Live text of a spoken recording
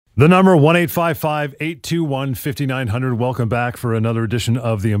The number 1-855-821-5900. Welcome back for another edition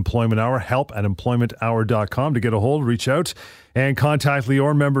of the Employment Hour. Help at employmenthour.com to get a hold, reach out, and contact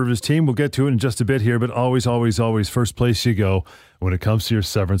Lior, member of his team. We'll get to it in just a bit here, but always, first place you go when it comes to your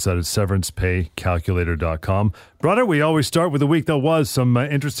severance. That is severancepaycalculator.com. Brother, we always start with the week that was. Some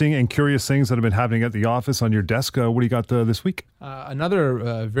interesting and curious things that have been happening at the office on your desk. What do you got this week?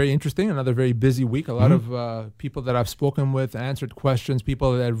 Another very interesting, another very busy week. A lot of people that I've spoken with, answered questions,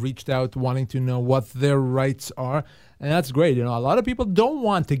 people that have reached out wanting to know what their rights are. And that's great. You know, a lot of people don't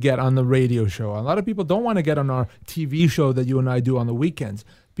want to get on the radio show. A lot of people don't want to get on our TV show that you and I do on the weekends.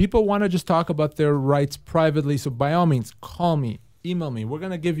 People want to just talk about their rights privately. So by all means, call me, email me. We're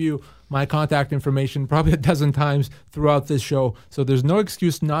going to give you my contact information probably a dozen times throughout this show. So there's no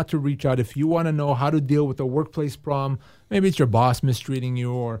excuse not to reach out if you want to know how to deal with a workplace problem. Maybe it's your boss mistreating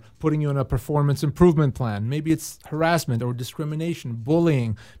you or putting you on a performance improvement plan. Maybe it's harassment or discrimination,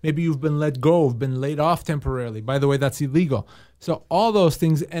 bullying. Maybe you've been let go, been laid off temporarily. By the way, that's illegal. So all those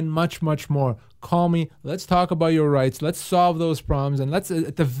things and much, much more. Call me. Let's talk about your rights. Let's solve those problems. And let's,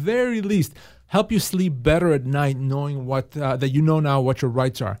 at the very least, help you sleep better at night knowing what that you know now what your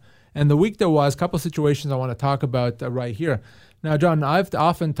rights are. And the week there was, a couple of situations I want to talk about right here. Now, John, I've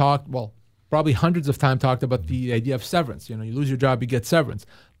often talked, probably hundreds of times talked about the idea of severance. You know, you lose your job, you get severance.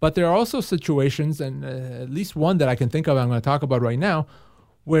 But there are also situations, and at least one that I can think of I'm going to talk about right now,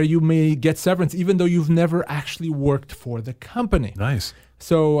 where you may get severance even though you've never actually worked for the company. Nice.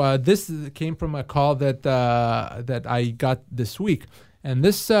 So this came from a call that I got this week. And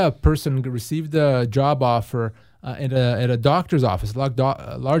this person received a job offer at a doctor's office,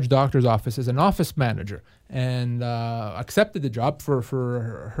 a large doctor's office, as an office manager, and accepted the job. For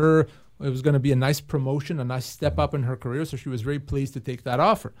her. It was going to be a nice promotion, a nice step up in her career, so she was very pleased to take that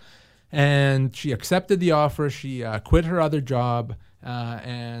offer. And she accepted the offer. She quit her other job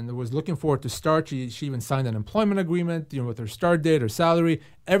and was looking forward to start. She even signed an employment agreement, with her start date, her salary.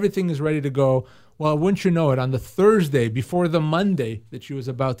 Everything is ready to go. Well, wouldn't you know it, on the Thursday before the Monday that she was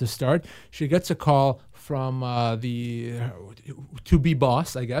about to start, she gets a call from the to-be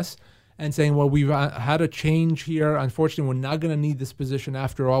boss, I guess, and saying, well, we've had a change here. Unfortunately, we're not going to need this position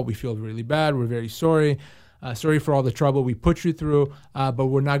after all. We feel really bad. We're very sorry. Sorry for all the trouble we put you through, but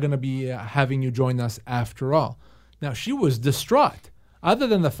we're not going to be having you join us after all. Now, she was distraught. Other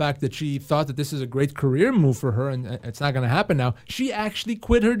than the fact that she thought that this is a great career move for her and it's not going to happen now, she actually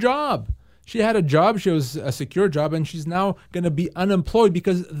quit her job. She had a job, she was a secure job, and she's now going to be unemployed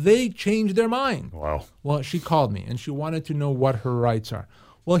because they changed their mind. Wow. Well, she called me, and she wanted to know what her rights are.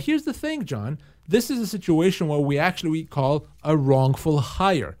 Well, here's the thing, John. This is a situation where we call a wrongful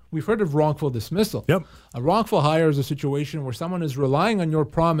hire. We've heard of wrongful dismissal. Yep. A wrongful hire is a situation where someone is relying on your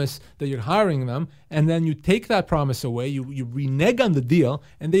promise that you're hiring them, and then you take that promise away, you renege on the deal,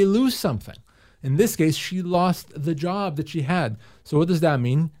 and they lose something. In this case, she lost the job that she had. So what does that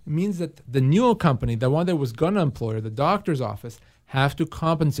mean? It means that the new company, the one that was going to employ her, the doctor's office, have to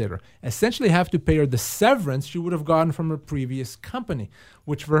compensate her, essentially have to pay her the severance she would have gotten from her previous company,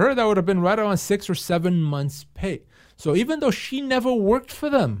 which for her, that would have been right around 6 or 7 months' pay. So even though she never worked for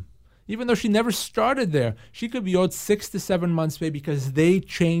them, even though she never started there, she could be owed 6 to 7 months' pay because they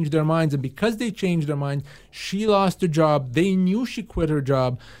changed their minds. And because they changed their mind, she lost her job. They knew she quit her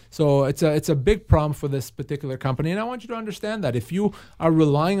job. So it's a big problem for this particular company. And I want you to understand that if you are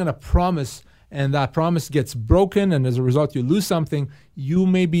relying on a promise and that promise gets broken and as a result you lose something, you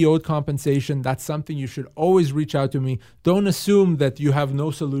may be owed compensation. That's something you should always reach out to me. Don't assume that you have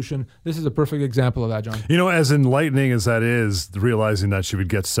no solution. This is a perfect example of that, John. As enlightening as that is, realizing that she would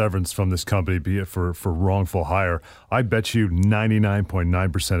get severance from this company, be it for wrongful hire, I bet you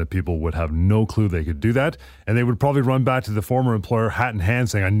 99.9% of people would have no clue they could do that, and they would probably run back to the former employer, hat in hand,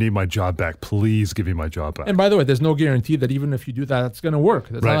 saying, I need my job back. Please give me my job back. And by the way, there's no guarantee that even if you do that, it's going to work.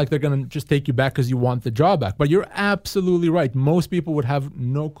 It's not like they're going to just take you back because you want the job back. But you're absolutely right. Most people would have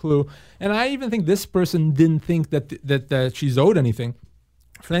no clue. And I even think this person didn't think that she's owed anything.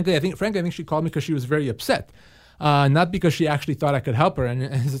 Frankly, I think she called me because she was very upset. Not because she actually thought I could help her. And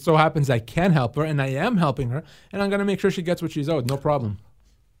as it so happens, I can help her, and I am helping her. And I'm going to make sure she gets what she's owed. No problem.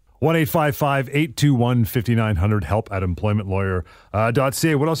 1-855-821-5900, help at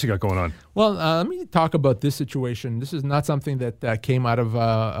employmentlawyer.ca. What else you got going on? Well, let me talk about this situation. This is not something that came out of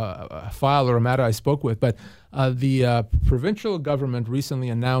a file or a matter I spoke with, but the provincial government recently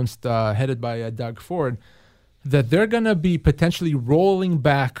announced, headed by Doug Ford, that they're going to be potentially rolling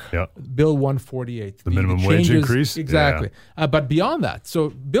back Bill 148. The minimum wage increase? Exactly. Yeah. But beyond that, so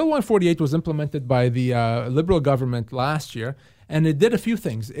Bill 148 was implemented by the Liberal government last year, And it did a few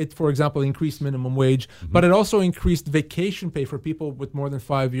things. It, for example, increased minimum wage, but it also increased vacation pay for people with more than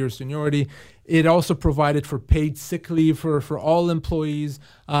 5 years seniority. It also provided for paid sick leave for all employees.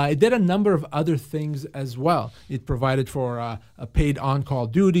 It did a number of other things as well. It provided for paid on-call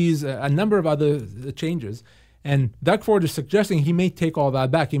duties, a number of other changes. And Doug Ford is suggesting he may take all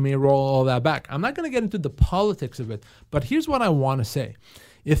that back. He may roll all that back. I'm not going to get into the politics of it, but here's what I want to say.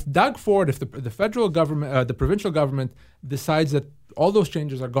 If Doug Ford, if the federal government, the provincial government decides that all those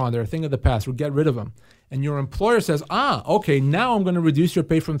changes are gone, they're a thing of the past, we'll get rid of them, and your employer says, okay, now I'm going to reduce your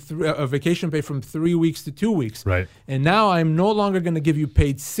pay from vacation pay from 3 weeks to 2 weeks. Right. And now I'm no longer going to give you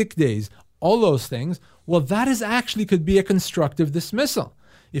paid sick days, all those things. Well, that is actually could be a constructive dismissal.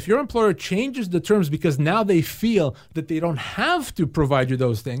 If your employer changes the terms because now they feel that they don't have to provide you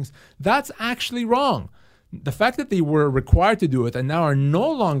those things, that's actually wrong. The fact that they were required to do it and now are no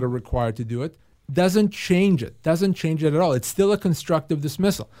longer required to do it doesn't change it. Doesn't change it at all. It's still a constructive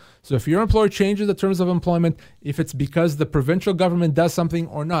dismissal. So if your employer changes the terms of employment, if it's because the provincial government does something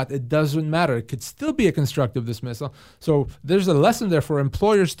or not, it doesn't matter. It could still be a constructive dismissal. So there's a lesson there for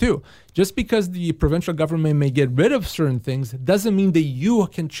employers too. Just because the provincial government may get rid of certain things doesn't mean that you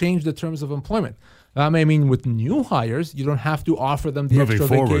can change the terms of employment. That may mean with new hires, you don't have to offer them the Moving extra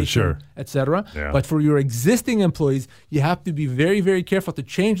forward, vacation, sure. etc. Yeah. But for your existing employees, you have to be very, very careful to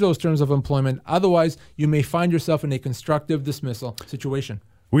change those terms of employment. Otherwise, you may find yourself in a constructive dismissal situation.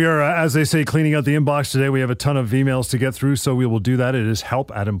 We are, as they say, cleaning out the inbox today. We have a ton of emails to get through, so we will do that. It is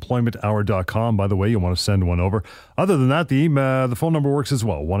help@employmenthour.com. By the way, you want to send one over. Other than that, the phone number works as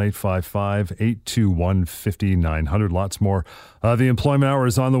well, 1-855-821-5900. Lots more. The Employment Hour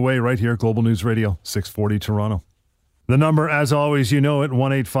is on the way right here, Global News Radio, 640 Toronto. The number, as always, you know it,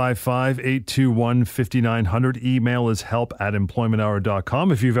 1-855-821-5900. Email is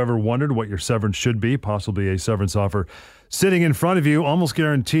help@employmenthour.com. If you've ever wondered what your severance should be, possibly a severance offer sitting in front of you, almost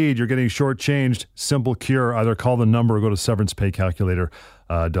guaranteed you're getting shortchanged, simple cure. Either call the number or go to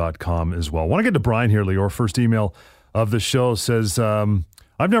severancepaycalculator.com as well. I want to get to Brian here, Lior. First email of the show says,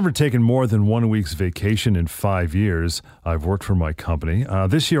 I've never taken more than 1 week's vacation in 5 years. I've worked for my company.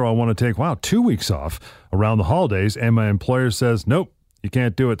 This year I want to take, 2 weeks off around the holidays, and my employer says, nope, you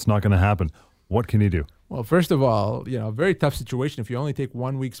can't do it. It's not going to happen. What can you do? Well, first of all, a very tough situation. If you only take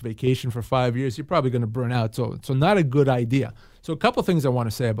 1 week's vacation for 5 years, you're probably going to burn out. So not a good idea. So a couple things I want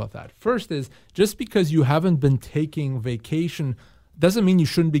to say about that. First is, just because you haven't been taking vacation doesn't mean you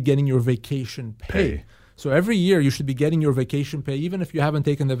shouldn't be getting your vacation pay. So every year you should be getting your vacation pay, even if you haven't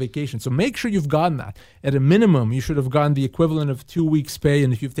taken the vacation. So make sure you've gotten that. At a minimum, you should have gotten the equivalent of 2 weeks' pay.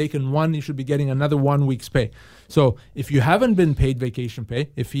 And if you've taken one, you should be getting another 1 week's pay. So if you haven't been paid vacation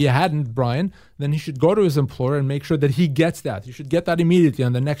pay, if he hadn't, Brian, then he should go to his employer and make sure that he gets that. You should get that immediately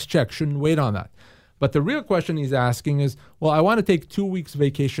on the next check. Shouldn't wait on that. But the real question he's asking is, well, I want to take 2 weeks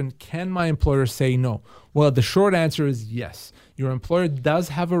vacation. Can my employer say no? Well, the short answer is yes. Your employer does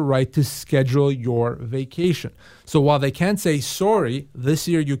have a right to schedule your vacation. So while they can't say, sorry, this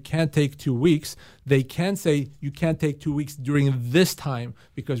year you can't take 2 weeks, they can say you can't take 2 weeks during this time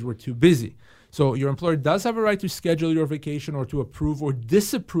because we're too busy. So your employer does have a right to schedule your vacation or to approve or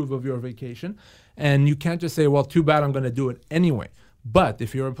disapprove of your vacation. And you can't just say, well, too bad, I'm going to do it anyway. But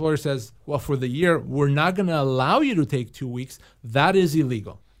if your employer says, well, for the year, we're not going to allow you to take 2 weeks, that is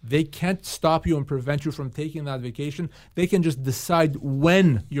illegal. They can't stop you and prevent you from taking that vacation. They can just decide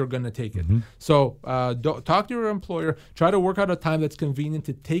when you're going to take it. So talk to your employer. Try to work out a time that's convenient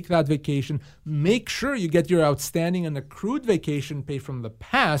to take that vacation. Make sure you get your outstanding and accrued vacation pay from the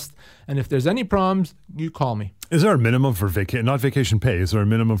past. And if there's any problems, you call me. Is there a minimum for not vacation pay? Is there a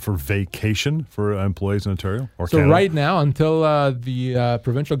minimum for vacation for employees in Ontario or so Canada? Right now, until the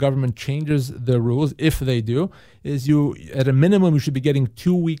provincial government changes the rules, if they do, is you at a minimum you should be getting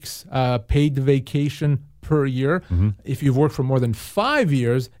 2 weeks paid vacation per year. If you've worked for more than 5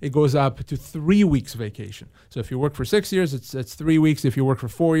 years, it goes up to 3 weeks vacation. So if you work for 6 years, it's 3 weeks. If you work for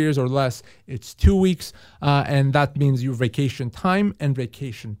 4 years or less, it's 2 weeks. And that means your vacation time and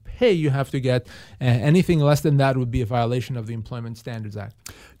vacation pay you have to get. Anything less than that would be a violation of the Employment Standards Act.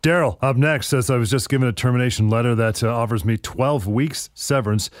 Daryl, up next, says I was just given a termination letter that offers me 12 weeks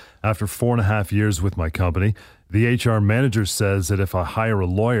severance after 4.5 years with my company. The HR manager says that if I hire a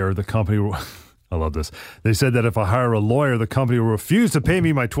lawyer, the company will... I love this. They said that if I hire a lawyer, the company will refuse to pay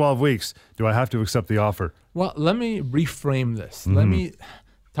me my 12 weeks. Do I have to accept the offer? Well, let me reframe this. Let me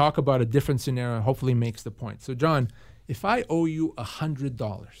talk about a different scenario. Hopefully makes the point. So, John, if I owe you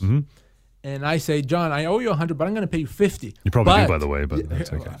 $100 and I say, John, I owe you $100, but I'm going to pay you $50. You probably do, by the way, but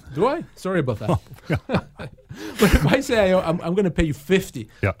that's okay. Do I? Sorry about that. But if I say I'm going to pay you $50,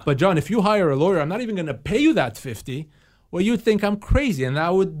 but John, if you hire a lawyer, I'm not even going to pay you that $50. well, you'd think I'm crazy, and I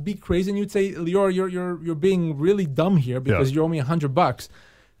would be crazy, and you'd say, Lior, you're being really dumb here because you owe me $100.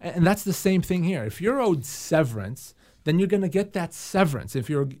 And that's the same thing here. If you're owed severance, then you're going to get that severance. If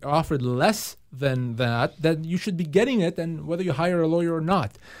you're offered less than that, then you should be getting it, and whether you hire a lawyer or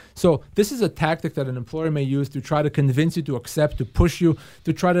not. So this is a tactic that an employer may use to try to convince you to accept, to push you,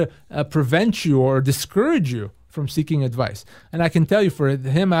 to try to prevent you or discourage you from seeking advice. And I can tell you, for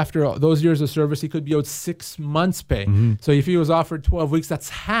him, after those years of service, he could be owed 6 months' pay. So if he was offered 12 weeks, that's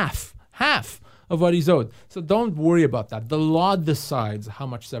half of what he's owed. So don't worry about that. The law decides how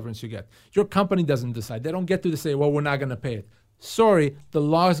much severance you get. Your company doesn't decide. They don't get to say, well, we're not going to pay it. Sorry, the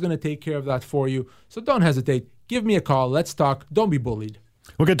law is going to take care of that for you. So don't hesitate. Give me a call. Let's talk. Don't be bullied.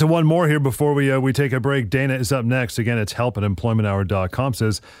 We'll get to one more here before we take a break. Dana is up next. Again, it's help@employmenthour.com.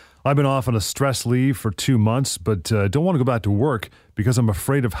 Says, I've been off on a stress leave for 2 months, but don't want to go back to work because I'm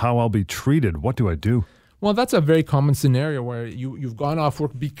afraid of how I'll be treated. What do I do? Well, that's a very common scenario where you've gone off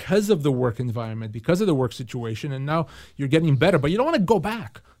work because of the work environment, because of the work situation, and now you're getting better, but you don't want to go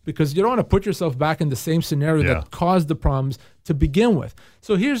back because you don't want to put yourself back in the same scenario that caused the problems to begin with.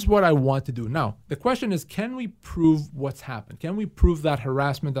 So here's what I want to do. Now, the question is, can we prove what's happened? Can we prove that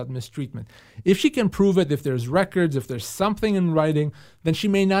harassment, that mistreatment? If she can prove it, if there's records, if there's something in writing, then she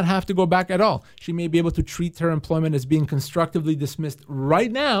may not have to go back at all. She may be able to treat her employment as being constructively dismissed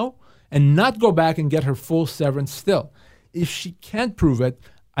right now and not go back and get her full severance still. If she can't prove it,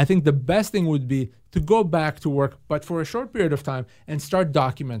 I think the best thing would be to go back to work, but for a short period of time, and start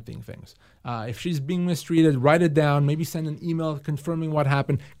documenting things. If she's being mistreated, write it down, maybe send an email confirming what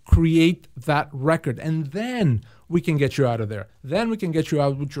happened, create that record, and then we can get you out of there. Then we can get you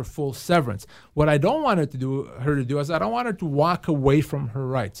out with your full severance. What I don't want her to do is I don't want her to walk away from her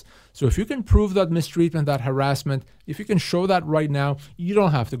rights. So if you can prove that mistreatment, that harassment, if you can show that right now, you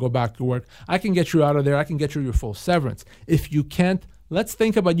don't have to go back to work. I can get you out of there. I can get you your full severance. If you can't, let's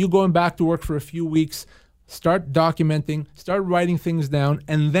think about you going back to work for a few weeks. Start documenting, start writing things down,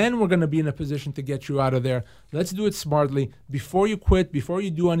 and then we're going to be in a position to get you out of there. Let's do it smartly. Before you quit, before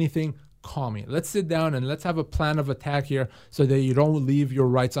you do anything, call me. Let's sit down and let's have a plan of attack here so that you don't leave your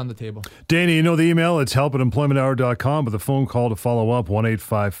rights on the table. Danny, you know the email. It's help@employmenthour.com, but the phone call to follow up,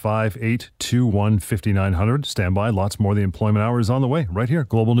 1-855-821-5900. Stand by. Lots more of the Employment Hour is on the way right here.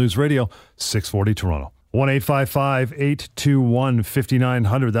 Global News Radio, 640 Toronto.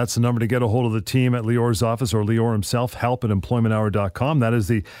 1-855-821-5900. That's the number to get a hold of the team at Lior's office or Lior himself, help@employmenthour.com. That is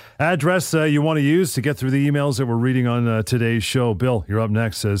the address you want to use to get through the emails that we're reading on today's show. Bill, you're up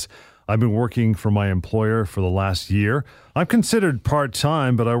next. Says, I've been working for my employer for the last year. I'm considered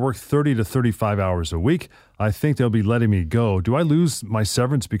part-time, but I work 30 to 35 hours a week. I think they'll be letting me go. Do I lose my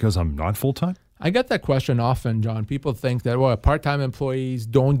severance because I'm not full-time? I get that question often, John. People think that, well, part-time employees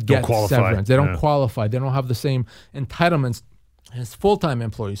don't get severance. They don't qualify. They don't have the same entitlements as full-time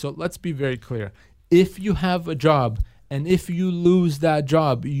employees. So let's be very clear. If you have a job and if you lose that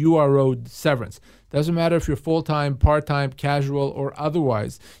job, you are owed severance. Doesn't matter if you're full-time, part-time, casual, or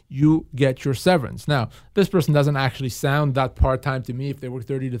otherwise, you get your severance. Now, this person doesn't actually sound that part-time to me if they work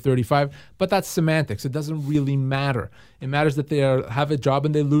 30 to 35, but that's semantics. It doesn't really matter. It matters that they have a job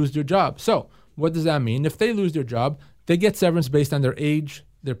and they lose their job. So what does that mean? If they lose their job, they get severance based on their age,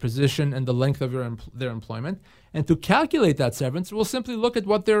 their position, and the length of their employment. And to calculate that severance, we'll simply look at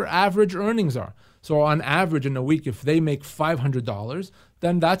what their average earnings are. So on average in a week, if they make $500,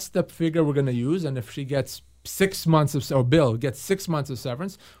 then that's the figure we're going to use. And if she gets 6 months or Bill gets 6 months of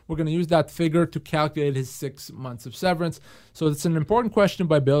severance, we're going to use that figure to calculate his 6 months of severance. So it's an important question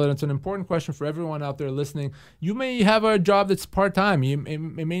by Bill, and it's an important question for everyone out there listening. You may have a job that's part-time. It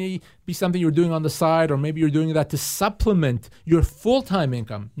may be something you're doing on the side, or maybe you're doing that to supplement your full-time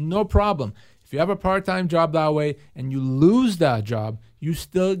income. No problem. If you have a part-time job that way and you lose that job, you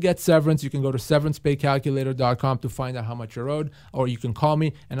still get severance. You can go to severancepaycalculator.com to find out how much you're owed, or you can call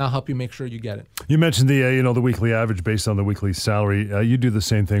me and I'll help you make sure you get it. You mentioned the weekly average based on the weekly salary. You do the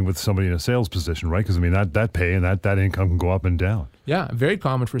same thing with somebody in a sales position, right? Because that pay and that income can go up and down. Yeah, very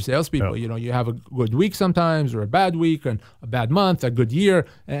common for salespeople. Yeah. You have a good week sometimes, or a bad week, and a bad month, a good year,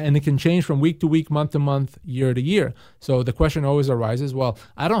 and it can change from week to week, month to month, year to year. So the question always arises, well,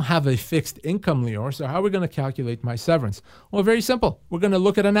 I don't have a fixed income, Lior, so how are we going to calculate my severance? Well, very simple. We're going to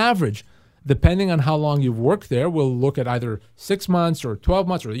look at an average. Depending on how long you've worked there, we'll look at either 6 months or 12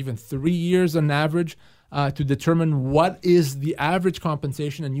 months or even 3 years on average. to determine what is the average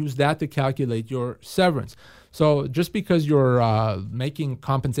compensation and use that to calculate your severance. So just because you're making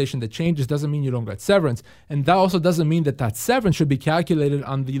compensation that changes doesn't mean you don't get severance. And that also doesn't mean that severance should be calculated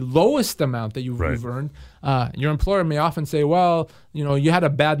on the lowest amount that you've earned. Your employer may often say, well, you had a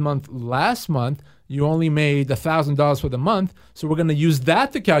bad month last month. You only made $1,000 for the month, so we're going to use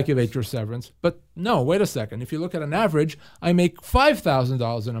that to calculate your severance. But no, wait a second. If you look at an average, I make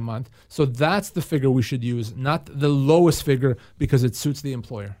 $5,000 in a month. So that's the figure we should use, not the lowest figure because it suits the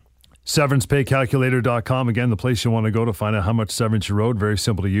employer. SeverancePayCalculator.com. Again, the place you want to go to find out how much severance you owed. Very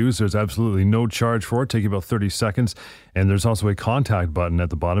simple to use. There's absolutely no charge for it. Take you about 30 seconds. And there's also a contact button at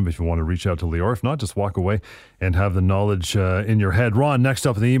the bottom if you want to reach out to Lior. If not, just walk away and have the knowledge in your head. Ron, next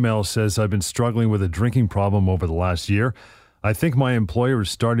up in the email, says, I've been struggling with a drinking problem over the last year. I think my employer is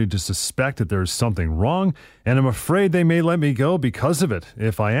starting to suspect that there is something wrong, and I'm afraid they may let me go because of it.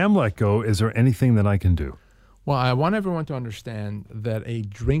 If I am let go, is there anything that I can do? Well, I want everyone to understand that a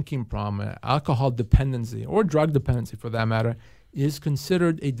drinking problem, alcohol dependency, or drug dependency for that matter, is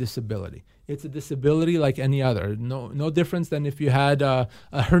considered a disability. It's a disability like any other. No difference than if you had a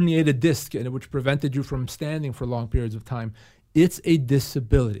herniated disc which prevented you from standing for long periods of time. It's a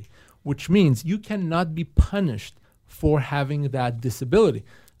disability, which means you cannot be punished for having that disability.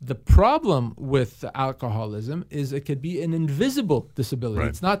 The problem with alcoholism is it could be an invisible disability. Right.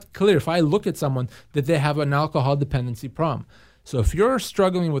 It's not clear if I look at someone that they have an alcohol dependency problem. So if you're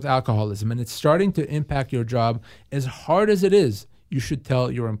struggling with alcoholism and it's starting to impact your job, as hard as it is, you should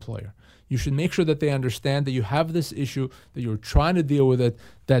tell your employer. You should make sure that they understand that you have this issue, that you're trying to deal with it,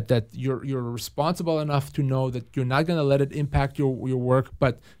 that you're responsible enough to know that you're not going to let it impact your work.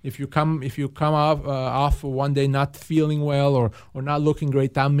 But if you come off one day not feeling well or not looking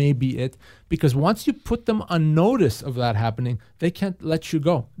great, that may be it. Because once you put them on notice of that happening, they can't let you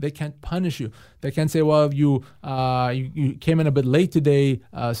go. They can't punish you. They can't say, well, you came in a bit late today,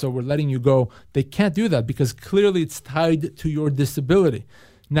 so we're letting you go. They can't do that because clearly it's tied to your disability.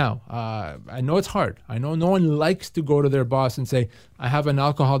 Now, I know it's hard. I know no one likes to go to their boss and say, I have an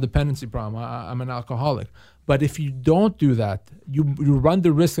alcohol dependency problem. I'm an alcoholic. But if you don't do that, you run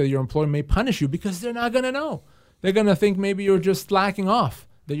the risk that your employer may punish you because they're not going to know. They're going to think maybe you're just slacking off,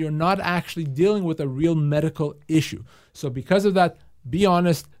 that you're not actually dealing with a real medical issue. So because of that, be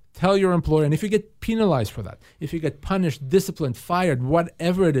honest, tell your employer. And if you get penalized for that, if you get punished, disciplined, fired,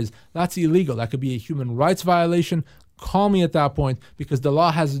 whatever it is, that's illegal. That could be a human rights violation. Call me at that point because the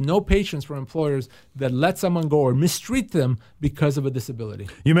law has no patience for employers that let someone go or mistreat them because of a disability.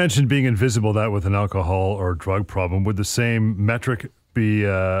 You mentioned being invisible, that with an alcohol or drug problem. Would the same metric be,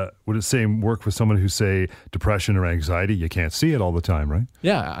 would the same work with someone who, say, depression or anxiety? You can't see it all the time, right?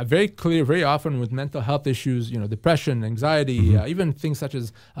 Yeah, very clear, very often with mental health issues, depression, anxiety, even things such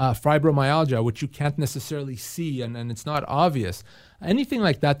as fibromyalgia, which you can't necessarily see and it's not obvious. Anything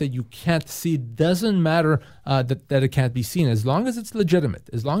like that you can't see doesn't matter that it can't be seen as long as it's legitimate,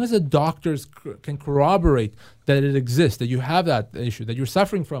 as long as the doctors can corroborate that it exists, that you have that issue, that you're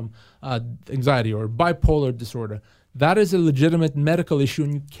suffering from anxiety or bipolar disorder. That is a legitimate medical issue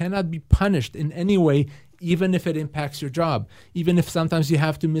and you cannot be punished in any way, even if it impacts your job, even if sometimes you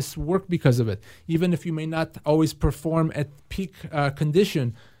have to miss work because of it, even if you may not always perform at peak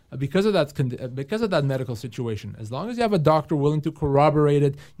condition. Because of that medical situation, as long as you have a doctor willing to corroborate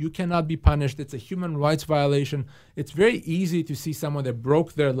it, you cannot be punished. It's a human rights violation. It's very easy to see someone that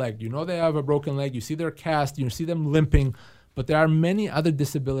broke their leg. They have a broken leg. You see their cast. You see them limping. But there are many other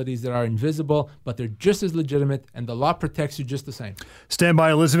disabilities that are invisible, but they're just as legitimate, and the law protects you just the same. Stand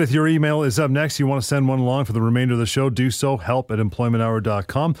by, Elizabeth. Your email is up next. You want to send one along for the remainder of the show, do so.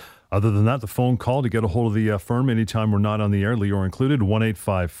 help@employmenthour.com. Other than that, the phone call to get a hold of the firm anytime we're not on the air, Lior included,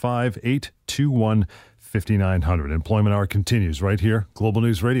 1-855-821-5900. Employment Hour continues right here, Global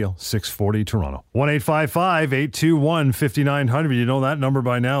News Radio, 640 Toronto. 1-855-821-5900. You know that number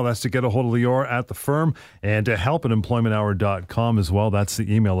by now. That's to get a hold of Lior at the firm, and to help@employmenthour.com as well. That's the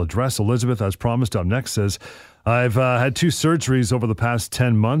email address. Elizabeth, as promised, up next says, I've had 2 surgeries over the past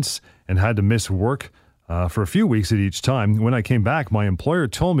 10 months and had to miss work for a few weeks at each time. When I came back, my employer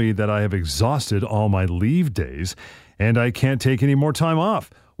told me that I have exhausted all my leave days and I can't take any more time off.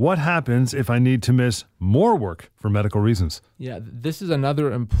 What happens if I need to miss more work for medical reasons? Yeah, this is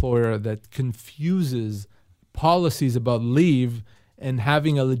another employer that confuses policies about leave and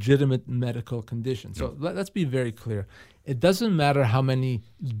having a legitimate medical condition. So let's be very clear. It doesn't matter how many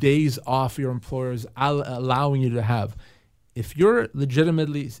days off your employer is allowing you to have. If you're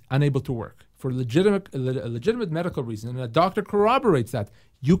legitimately unable to work, for a legitimate medical reason, and a doctor corroborates that,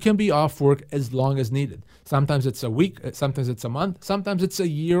 you can be off work as long as needed. Sometimes it's a week, sometimes it's a month, sometimes it's a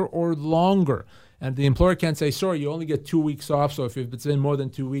year or longer. And the employer can't say, sorry, you only get 2 weeks off. So if it's been more than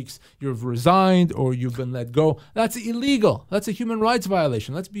 2 weeks, you've resigned or you've been let go. That's illegal. That's a human rights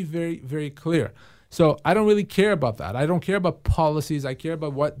violation. Let's be very, very clear. So I don't really care about that. I don't care about policies. I care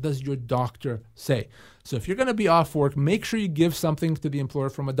about what does your doctor say. So if you're going to be off work, make sure you give something to the employer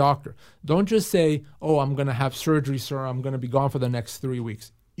from a doctor. Don't just say, oh, I'm going to have surgery, sir. I'm going to be gone for the next 3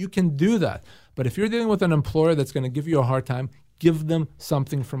 weeks. You can do that. But if you're dealing with an employer that's going to give you a hard time, give them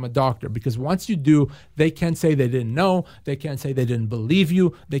something from a doctor. Because once you do, they can't say they didn't know. They can't say they didn't believe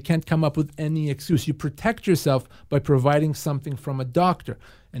you. They can't come up with any excuse. You protect yourself by providing something from a doctor.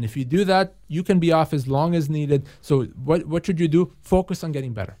 And if you do that, you can be off as long as needed. So what should you do? Focus on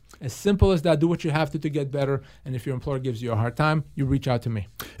getting better. As simple as that. Do what you have to get better. And if your employer gives you a hard time, you reach out to me.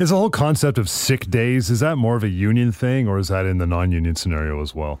 Is the whole concept of sick days, is that more of a union thing, or is that in the non-union scenario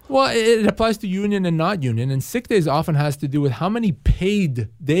as well? Well, it applies to union and not union. And sick days often has to do with how many paid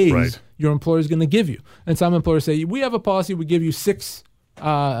days your employer is going to give you. And some employers say, we have a policy, we give you 6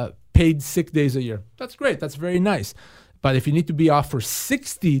 paid sick days a year. That's great. That's very nice. But if you need to be off for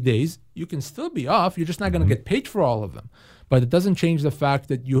 60 days, you can still be off. You're just not going to get paid for all of them. But it doesn't change the fact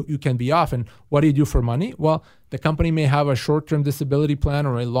that you can be off. And what do you do for money? Well, the company may have a short-term disability plan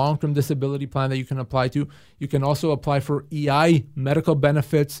or a long-term disability plan that you can apply to. You can also apply for EI, medical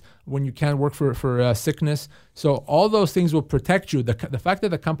benefits, when you can't work for sickness. So all those things will protect you. The fact that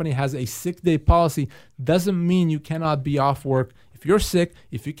the company has a sick day policy doesn't mean you cannot be off work. If you're sick,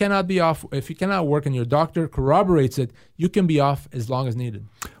 if you cannot work and your doctor corroborates it, you can be off as long as needed.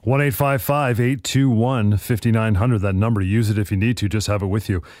 1-855-821-5900, that number. Use it if you need to. Just have it with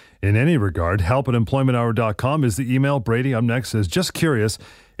you in any regard. help@employmenthour.com is the email. Brady up next says, just curious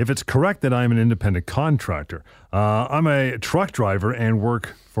if it's correct that I'm an independent contractor. I'm a truck driver and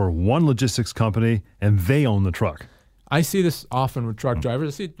work for one logistics company, and they own the truck. I see this often with truck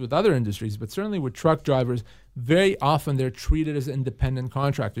drivers. I see it with other industries, but certainly with truck drivers, very often they're treated as independent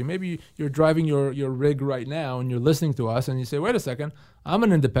contractor. Maybe you're driving your rig right now and you're listening to us and you say, wait a second, I'm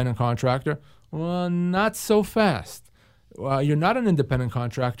an independent contractor. Well, not so fast. You're not an independent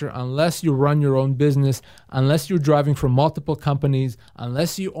contractor unless you run your own business, unless you're driving for multiple companies,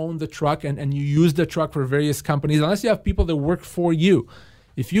 unless you own the truck and you use the truck for various companies, unless you have people that work for you.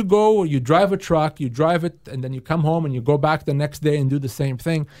 If you go, you drive a truck, you drive it, and then you come home and you go back the next day and do the same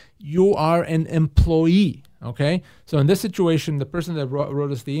thing, you are an employee, okay? So in this situation, the person that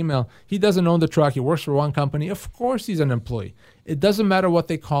wrote us the email, he doesn't own the truck, he works for one company. Of course he's an employee. It doesn't matter what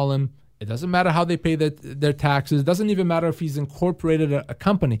they call him. It doesn't matter how they pay their taxes. It doesn't even matter if he's incorporated a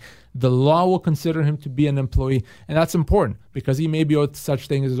company. The law will consider him to be an employee. And that's important because he may be owed such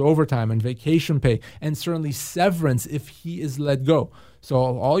things as overtime and vacation pay and certainly severance if he is let go. So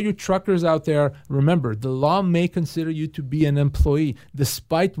all you truckers out there, remember, the law may consider you to be an employee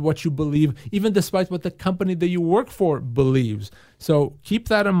despite what you believe, even despite what the company that you work for believes. So keep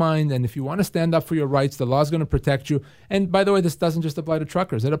that in mind. And if you want to stand up for your rights, the law is going to protect you. And by the way, this doesn't just apply to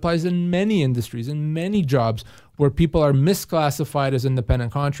truckers. It applies in many industries, in many jobs where people are misclassified as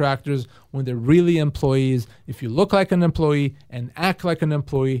independent contractors when they're really employees. If you look like an employee and act like an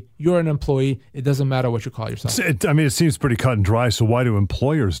employee, you're an employee. It doesn't matter what you call yourself. It seems pretty cut and dry. So why do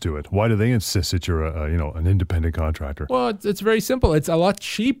employers do it? Why do they insist that you're an independent contractor? Well, it's very simple. It's a lot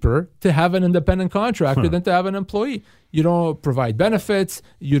cheaper to have an independent contractor than to have an employee. You don't provide benefits.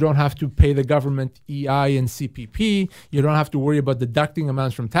 You don't have to pay the government EI and CPP. You don't have to worry about deducting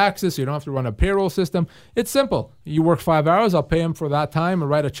amounts from taxes. You don't have to run a payroll system. It's simple. You work 5 hours. I'll pay them for that time. I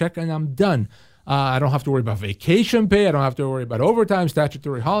write a check and I'm done. I don't have to worry about vacation pay. I don't have to worry about overtime,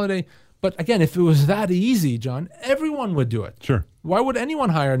 statutory holiday. But again, if it was that easy, John, everyone would do it. Sure. Why would anyone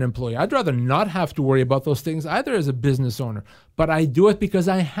hire an employee? I'd rather not have to worry about those things either as a business owner. But I do it because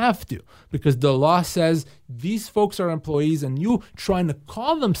I have to. Because the law says these folks are employees and you trying to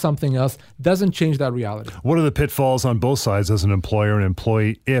call them something else doesn't change that reality. What are the pitfalls on both sides as an employer and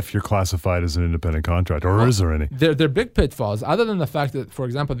employee if you're classified as an independent contractor? Or is there any? They're big pitfalls. Other than the fact that, for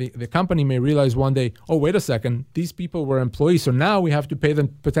example, the company may realize one day, oh, wait a second, these people were employees. So now we have to pay them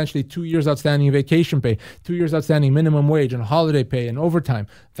potentially 2 years outstanding vacation pay, 2 years outstanding minimum wage and holiday pay and overtime.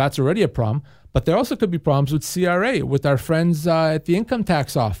 That's already a problem. But there also could be problems with CRA, with our friends at the income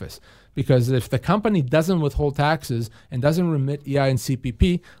tax office. Because if the company doesn't withhold taxes and doesn't remit EI and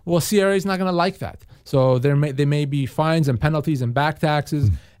CPP, well, CRA is not going to like that. So there may be fines and penalties and back taxes.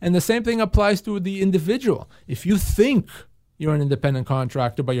 And the same thing applies to the individual. If you think you're an independent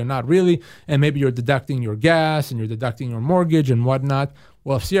contractor, but you're not really, and maybe you're deducting your gas and you're deducting your mortgage and whatnot,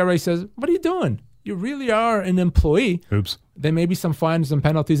 well, if CRA says, what are you doing? You really are an employee. Oops. There may be some fines and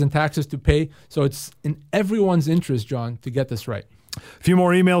penalties and taxes to pay. So it's in everyone's interest, John, to get this right. A few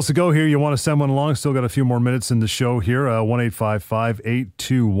more emails to go here. You want to send one along? Still got a few more minutes in the show here.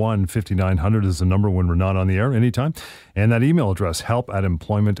 1-855-821-5900 is the number when we're not on the air anytime. And that email address,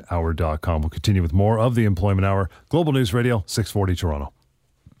 help@employmenthour.com. We'll continue with more of the Employment Hour. Global News Radio, 640 Toronto.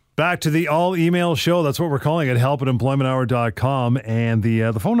 Back to the all-email show. That's what we're calling it, help@employmenthour.com. And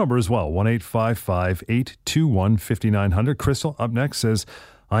the phone number as well, 1-855-821-5900. Crystal, up next, says,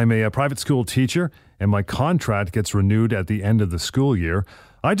 I'm a private school teacher, and my contract gets renewed at the end of the school year.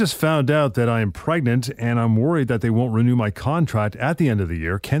 I just found out that I am pregnant, and I'm worried that they won't renew my contract at the end of the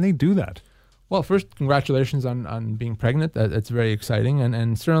year. Can they do that? Well, first, congratulations on being pregnant. That's very exciting.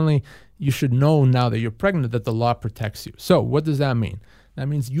 And certainly, you should know now that you're pregnant that the law protects you. So what does that mean? That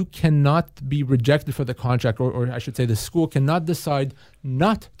means you cannot be rejected for the contract, or I should say the school cannot decide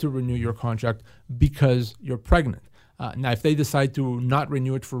not to renew your contract because you're pregnant. Now, if they decide to not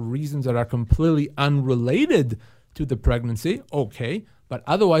renew it for reasons that are completely unrelated to the pregnancy, okay, but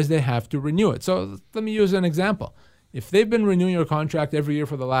otherwise they have to renew it. So let me use an example. If they've been renewing your contract every year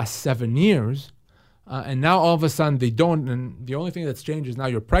for the last 7 years, and now all of a sudden they don't, and the only thing that's changed is now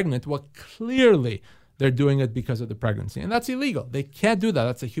you're pregnant, well, clearly they're doing it because of the pregnancy. And that's illegal. They can't do that.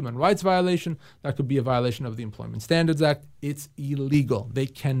 That's a human rights violation. That could be a violation of the Employment Standards Act. It's illegal. They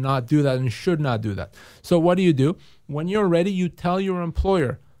cannot do that and should not do that. So what do? When you're ready, you tell your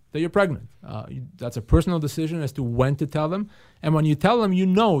employer that you're pregnant. That's a personal decision as to when to tell them. And when you tell them, you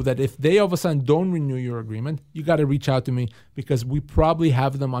know that if they all of a sudden don't renew your agreement, you got to reach out to me because we probably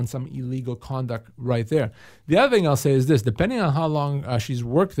have them on some illegal conduct right there. The other thing I'll say is this, depending on how long she's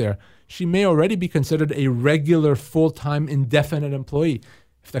worked there, she may already be considered a regular full-time indefinite employee.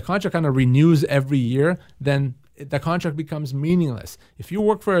 If the contract kind of renews every year, then the contract becomes meaningless. If you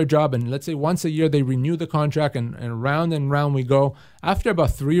work for a job and let's say once a year they renew the contract and round we go, after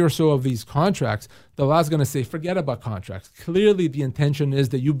about 3 or so of these contracts, the law is going to say, forget about contracts. Clearly the intention is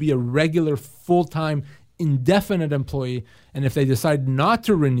that you be a regular full-time indefinite employee. And if they decide not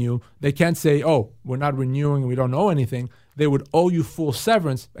to renew, they can't say, oh, we're not renewing, we don't owe anything. They would owe you full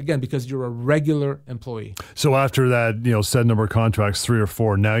severance, again, because you're a regular employee. So after that, set number of contracts, 3 or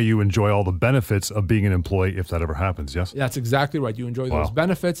 4, now you enjoy all the benefits of being an employee if that ever happens, yes? That's exactly right. You enjoy those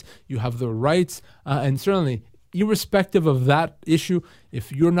benefits, you have the rights, and certainly, irrespective of that issue,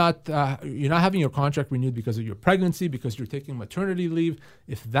 if you're not having your contract renewed because of your pregnancy, because you're taking maternity leave,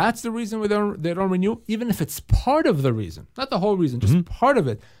 if that's the reason they don't renew, even if it's part of the reason, not the whole reason, just part of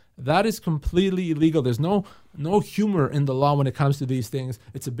it, that is completely illegal. There's no humor in the law when it comes to these things.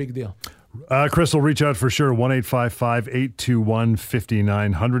 It's a big deal. Crystal, reach out for sure.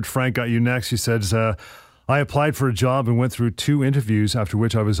 1-855-821-5900. Frank got you next. He says, I applied for a job and went through 2 interviews, after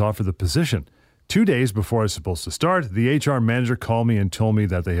which I was offered the position. 2 days before I was supposed to start, the HR manager called me and told me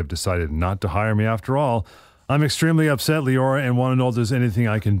that they have decided not to hire me after all. I'm extremely upset, Lior, and want to know if there's anything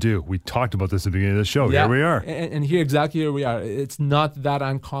I can do. We talked about this at the beginning of the show. Yeah, here we are. And here we are. It's not that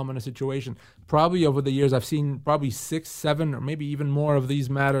uncommon a situation. Probably over the years, I've seen probably 6, 7, or maybe even more of these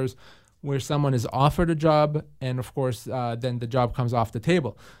matters where someone is offered a job and, of course, then the job comes off the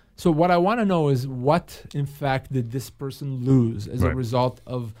table. So what I want to know is what, in fact, did this person lose as a result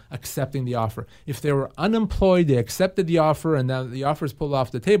of accepting the offer? If they were unemployed, they accepted the offer, and now the offer is pulled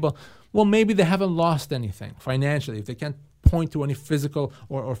off the table, well, maybe they haven't lost anything financially, if they can't point to any physical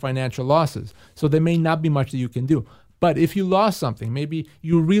or financial losses. So there may not be much that you can do. But if you lost something, maybe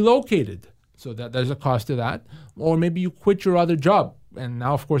you relocated, so that there's a cost to that, or maybe you quit your other job, and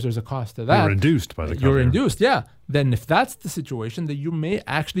now, of course, there's a cost to that. You're induced by the company. You're induced, yeah. Then if that's the situation, then you may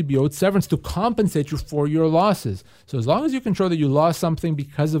actually be owed severance to compensate you for your losses. So as long as you can show that you lost something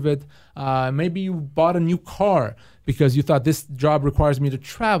because of it, maybe you bought a new car because you thought this job requires me to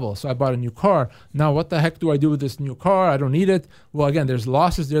travel, so I bought a new car. Now, what the heck do I do with this new car? I don't need it. Well, again, there's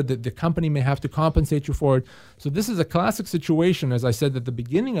losses there that the company may have to compensate you for it. So this is a classic situation, as I said at the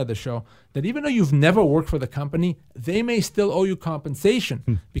beginning of the show, that even though you've never worked for the company, they may still owe you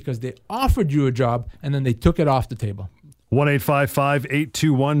compensation because they offered you a job and then they took it off the table.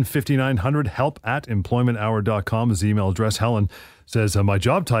 1-855-821-5900, help@employmenthour.com is the email address. Helen says, my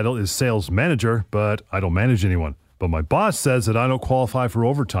job title is sales manager, but I don't manage anyone. But my boss says that I don't qualify for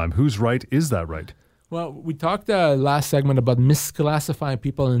overtime. Who's right? Is that right? Well, we talked last segment about misclassifying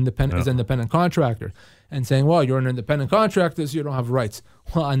people as independent contractors and saying, well, you're an independent contractor, so you don't have rights.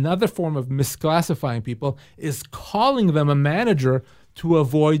 Well, another form of misclassifying people is calling them a manager to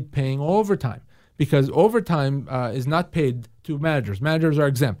avoid paying overtime, because overtime is not paid to managers. Managers are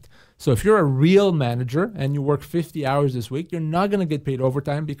exempt. So if you're a real manager and you work 50 hours this week, you're not going to get paid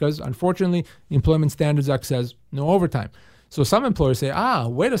overtime because, unfortunately, the Employment Standards Act says no overtime. So some employers say,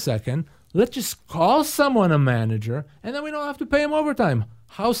 wait a second, Let's just call someone a manager, and then we don't have to pay him overtime.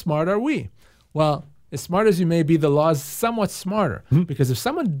 How smart are we? Well, as smart as you may be, the law is somewhat smarter. Because if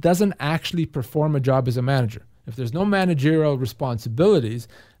someone doesn't actually perform a job as a manager, if there's no managerial responsibilities,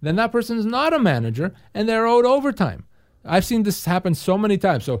 then that person is not a manager, and they're owed overtime. I've seen this happen so many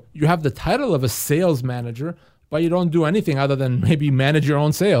times. So you have the title of a sales manager, but you don't do anything other than maybe manage your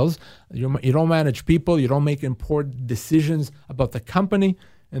own sales. You don't manage people. You don't make important decisions about the company.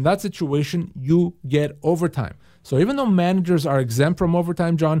 In that situation, you get overtime. So even though managers are exempt from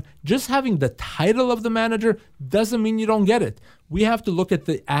overtime, John, just having the title of the manager doesn't mean you don't get it. We have to look at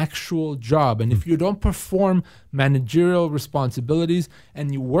the actual job. And if you don't perform managerial responsibilities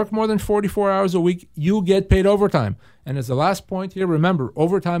and you work more than 44 hours a week, you get paid overtime. And as the last point here, remember,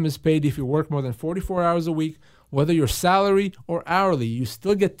 overtime is paid if you work more than 44 hours a week, whether you're salary or hourly. You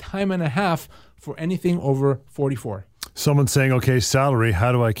still get time and a half for anything over 44. Someone's saying, okay, salary,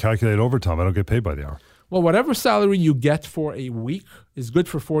 how do I calculate overtime? I don't get paid by the hour. Well, whatever salary you get for a week is good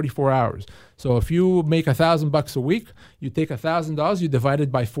for 44 hours. So if you make $1,000 a week, you take $1,000, you divide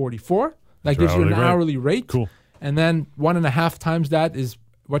it by 44. That gives you an hourly rate. Cool. And then 1.5 times that is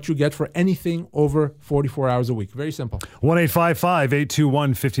what you get for anything over 44 hours a week. Very simple.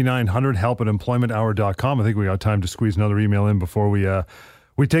 1-855-821-5900, help@employmenthour.com. I think we got time to squeeze another email in before we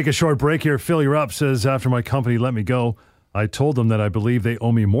take a short break here. Phil, you're up. Says, after my company let me go, I told them that I believe they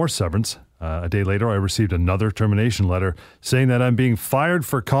owe me more severance. A day later, I received another termination letter saying that I'm being fired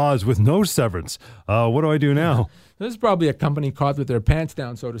for cause with no severance. What do I do now? This is probably a company caught with their pants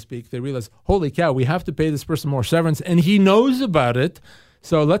down, so to speak. They realize, holy cow, we have to pay this person more severance, and he knows about it.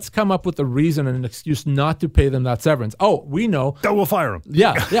 So let's come up with a reason and an excuse not to pay them that severance. Oh, we know. Oh, we'll fire him.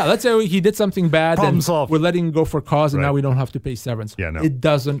 Yeah. Let's say he did something bad and solved. We're letting him go for cause, and now we don't have to pay severance. Yeah, no. It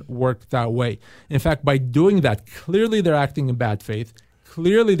doesn't work that way. In fact, by doing that, clearly they're acting in bad faith.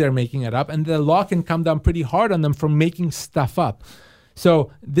 Clearly they're making it up, and the law can come down pretty hard on them for making stuff up.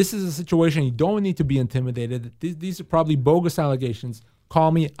 So this is a situation you don't need to be intimidated. These are probably bogus allegations.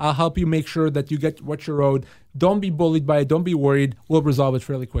 Call me. I'll help you make sure that you get what you're owed. Don't be bullied by it. Don't be worried. We'll resolve it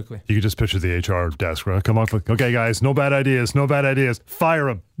fairly quickly. You can just picture the HR desk. Right? Come on. Okay, guys, no bad ideas. No bad ideas. Fire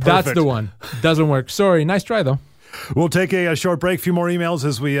them. That's the one. Doesn't work. Sorry. Nice try, though. We'll take a short break. A few more emails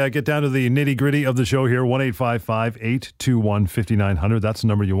as we get down to the nitty-gritty of the show here. 1-855-821-5900. That's the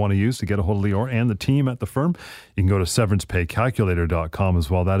number you want to use to get a hold of Lior and the team at the firm. You can go to severancepaycalculator.com as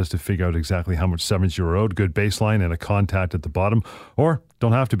well. That is to figure out exactly how much severance you're owed. Good baseline and a contact at the bottom. Or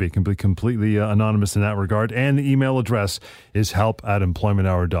don't have to be. Can be completely anonymous in that regard. And the email address is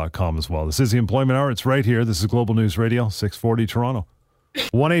help@employmenthour.com as well. This is the Employment Hour. It's right here. This is Global News Radio, 640 Toronto.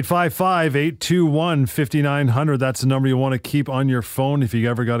 1-855-821-5900. That's the number you want to keep on your phone. If you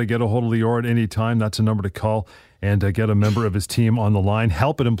ever got to get a hold of Lior at any time, that's a number to call and get a member of his team on the line.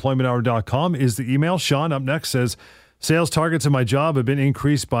 Help@employmenthour.com is the email. Sean up next says, sales targets in my job have been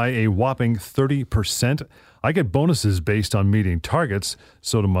increased by a whopping 30%. I get bonuses based on meeting targets,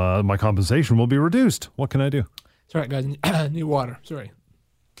 so my compensation will be reduced. What can I do? Sorry, guys. Need water. Sorry.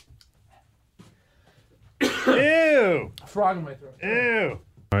 Ew! Frog in my throat. Ew!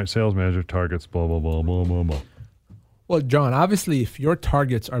 All right, sales manager targets, blah, blah, blah, blah, blah, blah. Well, John, obviously, if your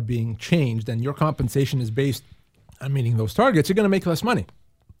targets are being changed and your compensation is based on meeting those targets, you're going to make less money.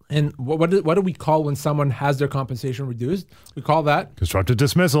 And what do we call when someone has their compensation reduced? We call that constructive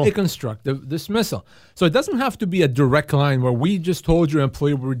dismissal. A constructive dismissal. So it doesn't have to be a direct line where we just told your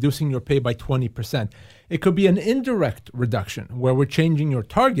employee we're reducing your pay by 20%. It could be an indirect reduction where we're changing your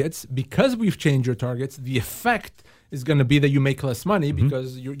targets. Because we've changed your targets, the effect is going to be that you make less money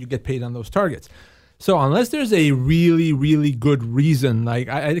because you get paid on those targets. So unless there's a really, really good reason, like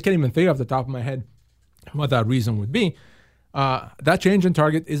I can't even think off the top of my head what that reason would be, that change in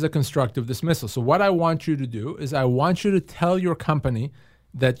target is a constructive dismissal. So what I want you to do is I want you to tell your company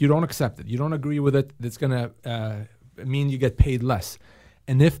that you don't accept it. You don't agree with it. That's going to mean you get paid less.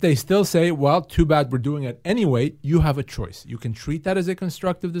 And if they still say, well, too bad, we're doing it anyway, you have a choice. You can treat that as a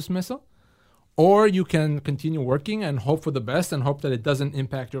constructive dismissal, or you can continue working and hope for the best and hope that it doesn't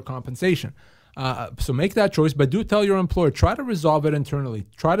impact your compensation. So make that choice, but do tell your employer, try to resolve it internally.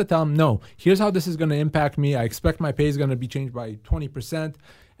 Try to tell them, no, here's how this is going to impact me. I expect my pay is going to be changed by 20%,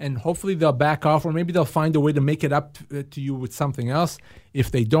 and hopefully they'll back off, or maybe they'll find a way to make it up to you with something else.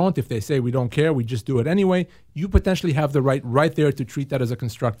 If they don't, if they say we don't care, we just do it anyway, you potentially have the right there to treat that as a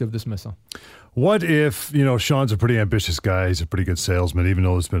constructive dismissal. What if, Sean's a pretty ambitious guy, he's a pretty good salesman, even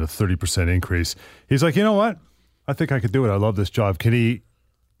though there's been a 30% increase. He's like, you know what? I think I could do it. I love this job. Can he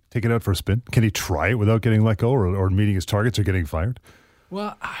take it out for a spin? Can he try it without getting let go or meeting his targets or getting fired?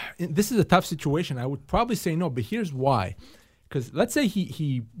 Well, this is a tough situation. I would probably say no, but here's why. Because let's say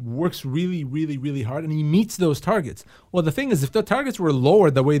he works really, really, really hard and he meets those targets. Well, the thing is, if the targets were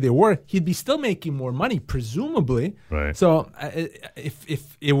lower the way they were, he'd be still making more money, presumably. Right. So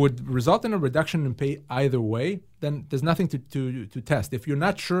if it would result in a reduction in pay either way, then there's nothing to test. If you're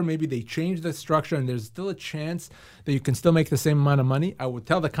not sure, maybe they change the structure and there's still a chance that you can still make the same amount of money, I would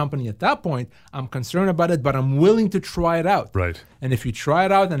tell the company at that point, I'm concerned about it, but I'm willing to try it out. Right. And if you try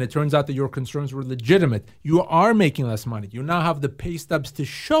it out and it turns out that your concerns were legitimate, you are making less money, you now have the pay stubs to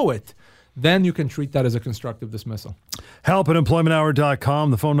show it, then you can treat that as a constructive dismissal. Help at employmenthour.com.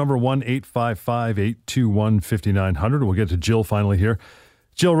 The phone number 1-855-821-5900. We'll get to Jill finally here.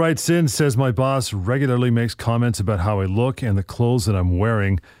 Jill writes in, says, my boss regularly makes comments about how I look and the clothes that I'm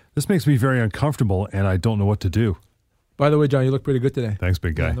wearing. This makes me very uncomfortable and I don't know what to do. By the way, John, you look pretty good today. Thanks,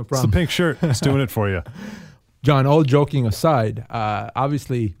 big guy. Yeah, no It's problem. the pink shirt. It's doing it for you. John, all joking aside,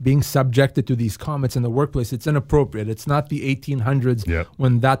 obviously being subjected to these comments in the workplace, it's inappropriate. It's not the 1800s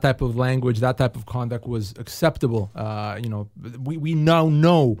when that type of language, that type of conduct was acceptable. We now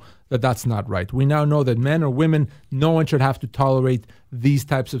know that that's not right. We now know that men or women, no one should have to tolerate these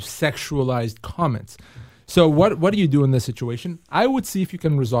types of sexualized comments. So what do you do in this situation? I would see if you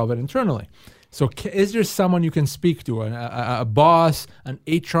can resolve it internally. So is there someone you can speak to, a boss, an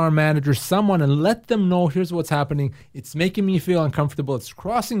HR manager, someone, and let them know, here's what's happening. It's making me feel uncomfortable. It's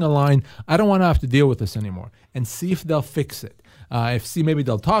crossing a line. I don't want to have to deal with this anymore. And see if they'll fix it. Maybe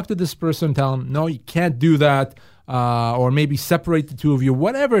they'll talk to this person, tell them, no, you can't do that. Or maybe separate the two of you,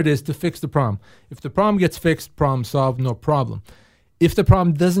 whatever it is to fix the problem. If the problem gets fixed, problem solved, no problem. If the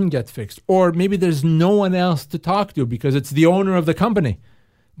problem doesn't get fixed, or maybe there's no one else to talk to because it's the owner of the company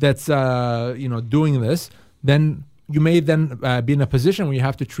that's doing this, then you may then be in a position where you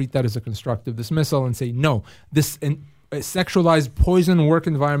have to treat that as a constructive dismissal and say, no, this sexualized poison work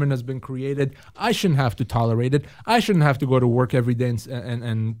environment has been created. I shouldn't have to tolerate it. I shouldn't have to go to work every day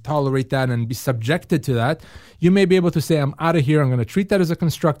and tolerate that and be subjected to that. You may be able to say, I'm out of here. I'm going to treat that as a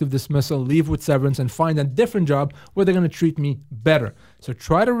constructive dismissal, leave with severance, and find a different job where they're going to treat me better. So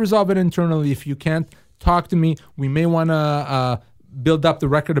try to resolve it internally. If you can't, talk to me. We may want to build up the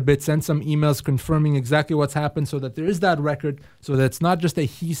record a bit, send some emails confirming exactly what's happened so that there is that record, so that it's not just a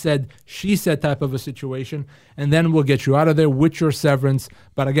he said, she said type of a situation, and then we'll get you out of there with your severance.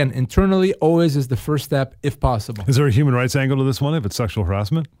 But again, internally always is the first step if possible. Is there a human rights angle to this one if it's sexual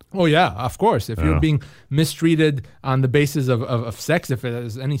harassment? Oh, yeah, of course. If you're being mistreated on the basis of sex, if it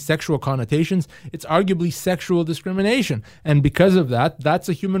has any sexual connotations, it's arguably sexual discrimination. And because of that, that's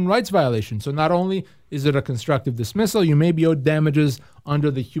a human rights violation. So not only is it a constructive dismissal, you may be owed damages under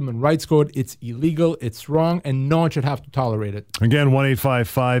the Human Rights Code. It's illegal, it's wrong, and no one should have to tolerate it. Again,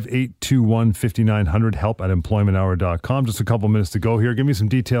 1-855-821-5900, help at employmenthour.com. Just a couple minutes to go here. Give me some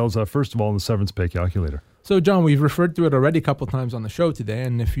details, first of all, on the severance pay calculator. So, John, we've referred to it already a couple times on the show today,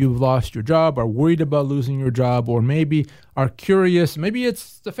 and if you've lost your job, are worried about losing your job, or maybe are curious, maybe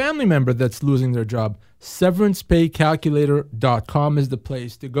it's the family member that's losing their job, severancepaycalculator.com is the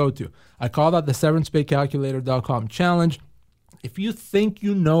place to go to. I call that the severancepaycalculator.com challenge. If you think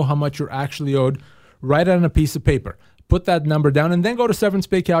you know how much you're actually owed, write it on a piece of paper. Put that number down and then go to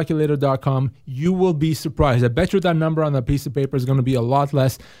severancepaycalculator.com. You will be surprised. I bet you that number on that piece of paper is going to be a lot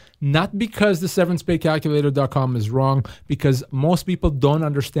less. Not because the severancepaycalculator.com is wrong, because most people don't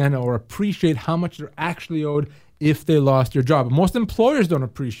understand or appreciate how much they're actually owed if they lost their job. Most employers don't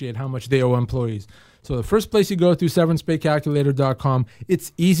appreciate how much they owe employees. So the first place you go to, severancepaycalculator.com.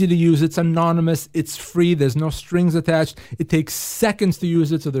 It's easy to use. It's anonymous. It's free. There's no strings attached. It takes seconds to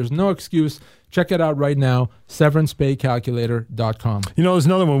use it, so there's no excuse. Check it out right now, severancepaycalculator.com. You know, there's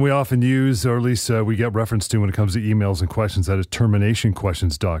another one we often use, or at least we get reference to when it comes to emails and questions. That is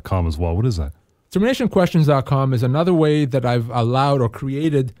terminationquestions.com as well. What is that? Terminationquestions.com is another way that I've allowed or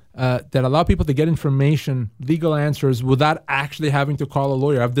created that allow people to get information, legal answers, without actually having to call a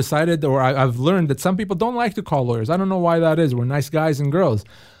lawyer. I've decided, or I've learned that some people don't like to call lawyers. I don't know why that is. We're nice guys and girls.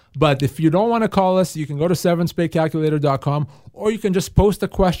 But if you don't want to call us, you can go to severancepaycalculator.com, or you can just post the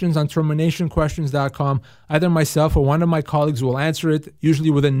questions on terminationquestions.com. Either myself or one of my colleagues will answer it, usually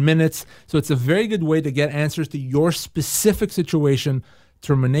within minutes. So it's a very good way to get answers to your specific situation.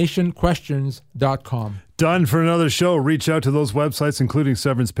 Terminationquestions.com. Done for another show. Reach out to those websites, including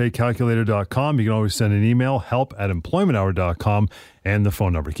severancepaycalculator.com. You can always send an email, help at employmenthour.com, and the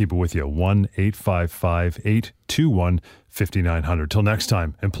phone number. Keep it with you, 1-855-821-5900. Till next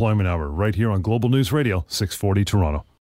time, Employment Hour, right here on Global News Radio, 640 Toronto.